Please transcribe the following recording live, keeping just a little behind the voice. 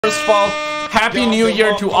First of all, happy new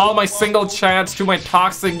year to all my single chats, to my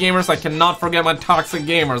toxic gamers. I cannot forget my toxic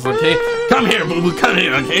gamers, okay? Come here, boo-boo, come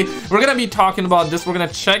here, okay? We're gonna be talking about this. We're gonna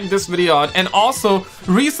check this video out. And also,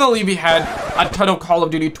 recently we had a ton of Call of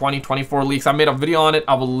Duty 2024 leaks. I made a video on it.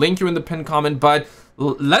 I will link you in the pinned comment, but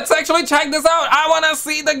let's actually check this out. I want to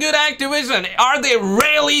see the good Activision. Are they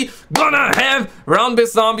really gonna have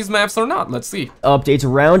round-based zombies maps or not? Let's see. Updates,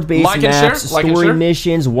 round-based maps, story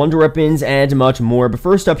missions, wonder weapons, and much more. But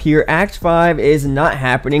first up here, Act 5 is not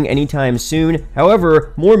happening anytime soon.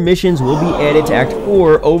 However, more missions will be added to Act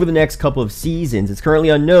 4 over the next couple of seasons. It's currently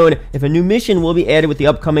unknown if a new mission will be added with the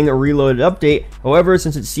upcoming Reloaded update. However,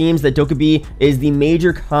 since it seems that Dokkaebi is the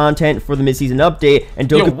major content for the mid-season update, and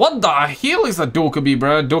Yo, what the hell is a Dokkaebi,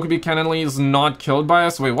 bro? Dokkaebi canonically is not killed by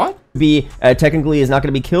us. Wait, what? Technically is not going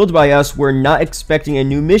to be killed by us. We're not expecting a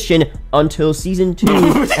new mission until season 2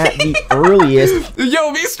 at the earliest.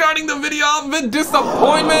 Yo, we starting the video off with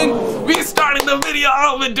disappointment. We starting the video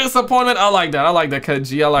off with disappointment. I like that. I like that,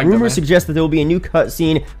 KG. I like that. Rumors suggest that there will be a new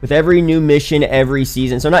cutscene with every new mission every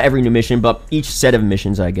season. So not every new mission, but each set of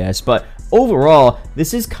missions, I guess. But overall,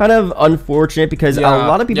 this is kind of unfortunate because a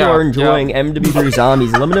lot of people are enjoying MW3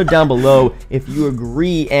 Zombies. Let me know down below if you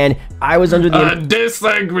agree. And I was under the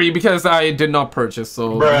disagree because I did not purchase.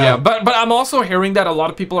 So yeah, but I'm also hearing that a lot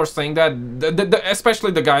of people are saying that,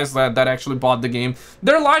 especially the guys that actually bought the game,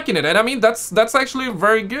 they're liking it, and I mean that's actually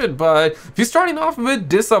very good. But we're starting off with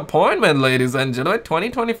disappointment, ladies and gentlemen.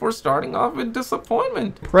 2024 starting off with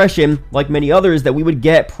disappointment. Impression, like many others, that we would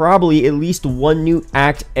get probably at least one new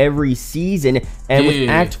act every season, and with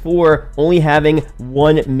Act 4 only having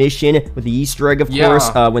one mission with the Easter egg, of course,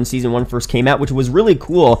 when season 1 first came out, which was really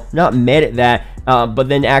cool. Not mad at that. But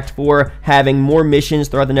then Act 4 having more missions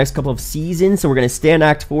throughout the next couple of seasons, so we're gonna stay in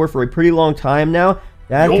Act 4 for a pretty long time now.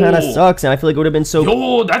 That kind of sucks, and I feel like it would have been so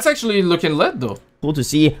Yo, that's actually looking lit though. Cool to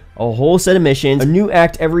see a whole set of missions, a new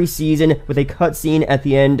act every season with a cutscene at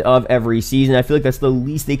the end of every season. I feel like that's the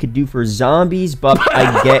least they could do for zombies, but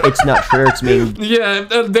I get it's not Treyarch's main. Yeah,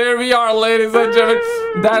 there we are, ladies and gentlemen.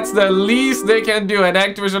 That's the least they can do, and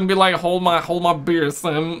Activision be like, hold my beer,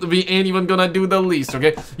 son. We ain't even gonna do the least,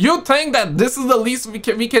 okay? You think that this is the least we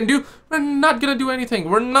can do? We're not gonna do anything.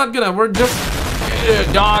 We're just.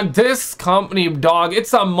 Dog, this company, dog,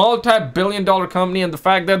 it's a multi-billion-dollar company, and the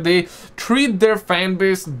fact that they treat their fan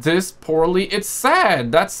base this poorly, it's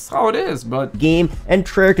sad. That's how it is. But game and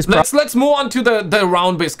Treyarch is let's move on to the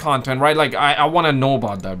round-based content, right? Like I want to know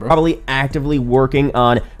about that, bro. Probably actively working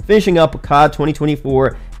on finishing up COD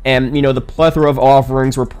 2024. And, you know, the plethora of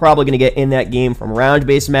offerings we're probably going to get in that game, from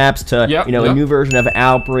round-based maps to, you know, a new version of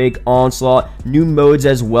Outbreak, Onslaught, new modes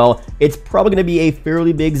as well. It's probably going to be a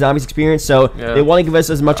fairly big Zombies experience, so they want to give us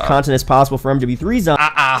as much content as possible for MW3 Zombies.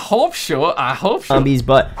 I hope so. I hope so. Zombies,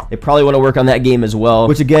 but they probably want to work on that game as well,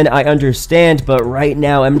 which, again, I understand, but right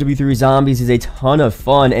now, MW3 Zombies is a ton of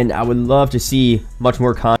fun, and I would love to see much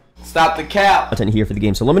more content. Stop the cap. Content here for the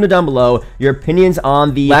game. So let me know down below your opinions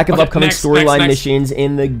on the lack of upcoming storyline missions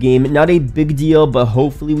in the game. Not a big deal, but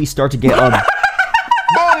hopefully we start to get a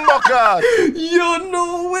Yo,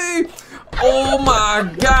 no way. Oh my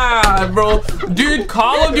god, bro. Dude,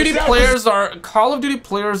 Call of Duty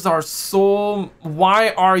players are so,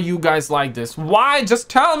 why are you guys like this? Why? Just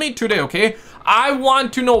tell me today, okay? I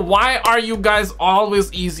want to know, why are you guys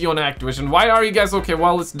always easy on Activision? Why are you guys okay?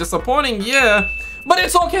 Well, it's disappointing, yeah, but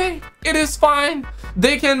it's okay. It is fine.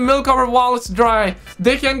 They can milk our wallets dry.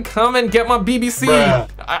 They can come and get my BBC.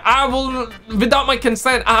 I will, without my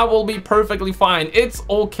consent, I will be perfectly fine. It's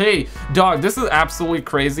okay. Dog, this is absolutely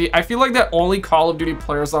crazy. I feel like that only Call of Duty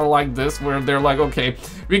players are like this, where they're like, okay,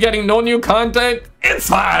 we're getting no new content. It's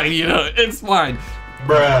fine, you know, it's fine.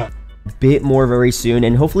 Bit more very soon,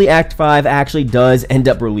 and hopefully Act 5 actually does end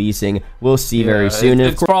up releasing. We'll see very soon.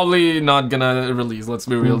 And it's probably not gonna release, let's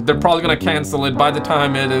be real. They're probably gonna cancel it by the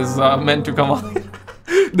time it is meant to come on.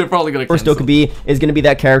 They're probably gonna cancel. Dokkaebi is gonna be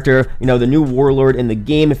that character, you know, the new warlord in the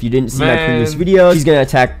game. If you didn't see my previous videos, he's gonna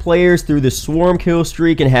attack players through the swarm kill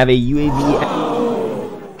streak and have a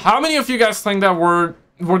UAV. How many of you guys think that we're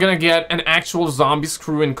gonna get an actual zombies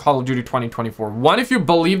crew in Call of Duty 2024? One, if you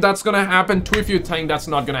believe that's gonna happen. Two, if you think that's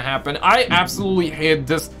not gonna happen. I absolutely hate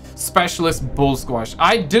this specialist bull squash.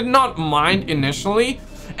 I did not mind initially,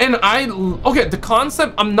 and okay, the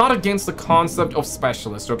concept, I'm not against the concept of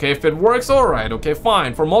specialist, okay? If it works, all right, okay,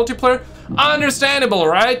 fine. For multiplayer, understandable,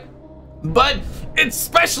 right? But it's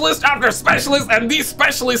specialist after specialist, and these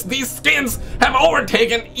specialists, these skins have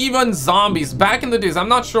overtaken even zombies. Back in the days, I'm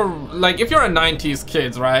not sure, like, if you're a 90s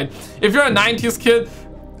kid, right? If you're a 90s kid,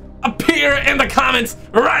 appear in the comments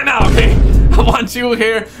right now, okay? I want you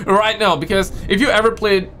here right now, because if you ever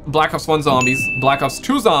played Black Ops 1 Zombies, Black Ops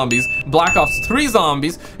 2 Zombies, Black Ops 3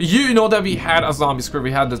 Zombies, you know that we had a zombies crew.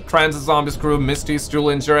 We had the Transit Zombies crew, Misty,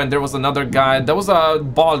 Stuhlinger, and there was another guy. That was a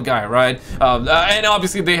bald guy, right? And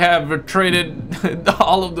obviously they have traded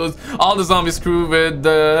all the zombies crew with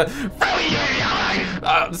the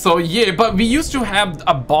so yeah, but we used to have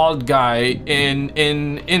a bald guy in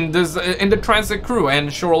the Transit crew,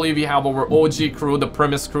 and surely we have our OG crew, the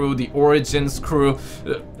Premise crew, the Origins crew,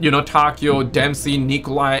 you know, Takio, Dempsey,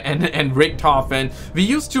 Nikolai, and Richtofen. We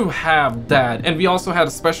used to have that, and we also had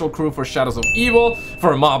a special crew for Shadows of Evil,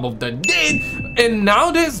 for Mob of the Dead. And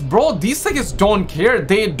nowadays, bro, these things don't care.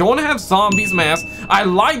 They don't have zombies maps. I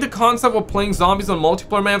like the concept of playing zombies on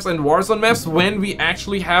multiplayer maps and Warzone maps when we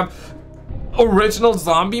actually have original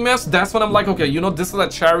zombie maps. That's when I'm like, okay, you know, this is a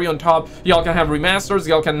cherry on top. Y'all can have remasters,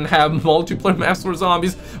 y'all can have multiplayer maps for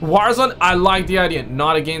zombies. Warzone, I like the idea,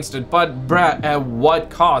 not against it, but bruh, at what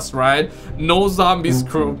cost, right? No zombies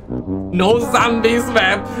crew, no zombies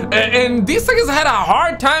map, and these things had a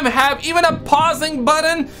hard time have even a pausing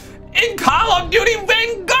button in Call of Duty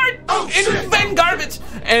Vanguard, in Vanguard,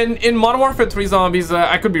 and in Modern Warfare 3 Zombies,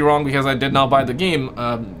 I could be wrong because I did not buy the game.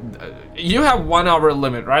 You have 1 hour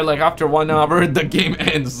limit, right? Like after 1 hour the game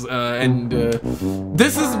ends,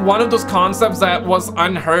 this is one of those concepts that was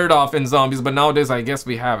unheard of in Zombies, but nowadays I guess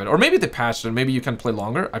we have it, or maybe they patched it. Maybe you can play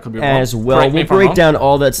longer. I could be wrong as well. We'll break down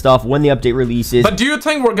all that stuff when the update releases. But do you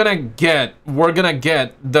think we're gonna get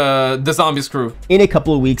the Zombies crew in a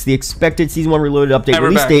couple of weeks? The expected Season 1 Reloaded update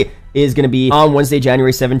release date is going to be on Wednesday,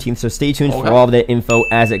 January 17th, so stay tuned for all of that info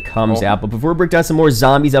as it comes out. But before we break down some more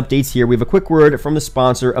Zombies updates here, we have a quick word from the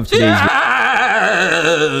sponsor of today's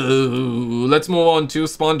Let's move on to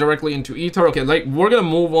spawn directly into Ether. Okay, like we're gonna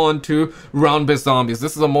move on to round-based zombies.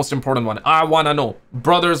 This is the most important one. I wanna know.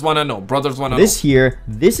 Brothers wanna know. Brothers wanna know.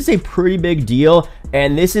 This is a pretty big deal,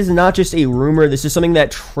 and this is not just a rumor. This is something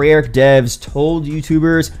that Treyarch devs told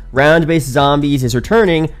YouTubers. Round-based zombies is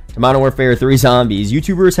returning to Modern Warfare 3 Zombies.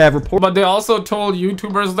 YouTubers have reported, but they also told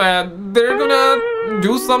YouTubers that they're gonna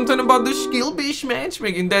do something about the skill-based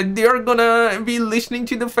matchmaking, that they're gonna be listening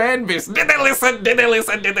to the fan base. Did they listen? Did they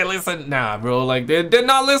listen? Did they listen? Nah, bro, like they did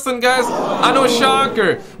not listen, guys. I know,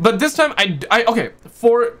 shocker. But this time, okay,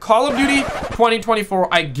 for Call of Duty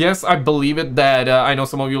 2024, I guess I believe it that, I know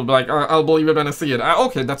some of you will be like, I'll believe it when I see it.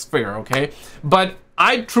 Okay, that's fair, okay? But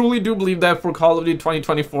I truly do believe that for Call of Duty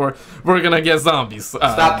 2024, we're gonna get zombies.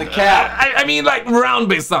 Stop the cap. I mean, like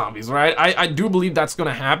round-based zombies, right? I do believe that's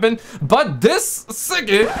gonna happen. But this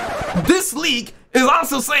leak is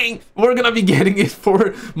also saying we're gonna be getting it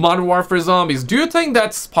for Modern Warfare Zombies. Do you think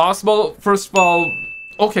that's possible? First of all,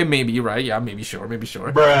 okay, maybe, right? Yeah, maybe, sure, maybe,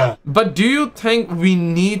 sure. Bruh. But do you think we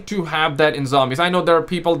need to have that in Zombies? I know there are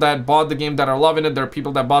people that bought the game that are loving it. There are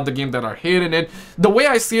people that bought the game that are hating it. The way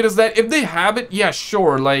I see it is that if they have it, yeah,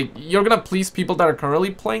 sure. Like, you're gonna please people that are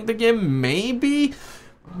currently playing the game, maybe.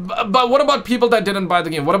 But what about people that didn't buy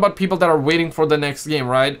the game? What about people that are waiting for the next game,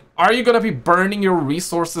 right? Are you gonna be burning your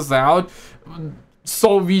resources out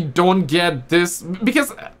so we don't get this?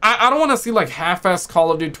 Because I don't want to see like half-ass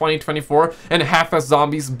Call of Duty 2024 and half-ass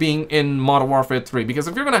zombies being in Modern Warfare 3. Because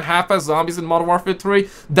if you're gonna half-ass zombies in Modern Warfare 3,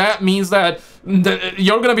 that means that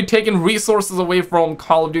you're gonna be taking resources away from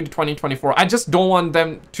Call of Duty 2024. I just don't want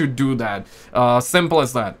them to do that. Simple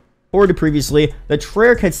as that. Reported previously that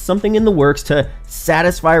Treyarch had something in the works to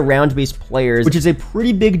satisfy round-based players, which is a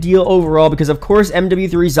pretty big deal overall because, of course,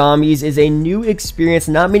 MW3 Zombies is a new experience.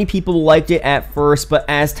 Not many people liked it at first, but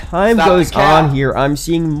as time goes on here, I'm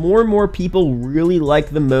seeing more and more people really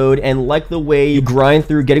like the mode and like the way you grind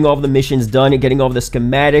through getting all of the missions done and getting all of the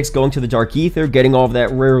schematics, going to the Dark Ether, getting all of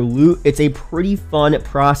that rare loot. It's a pretty fun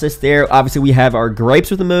process there. Obviously, we have our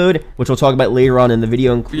gripes with the mode, which we'll talk about later on in the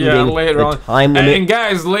video, including the time limit. And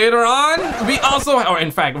guys, later on, we also, or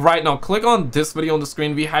in fact, right now, click on this video on the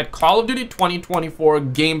screen. We had Call of Duty 2024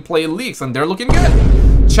 gameplay leaks, and they're looking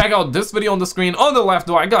good. Check out this video on the screen on the left,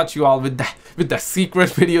 though. I got you all with the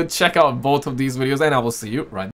secret video. Check out both of these videos, and I will see you right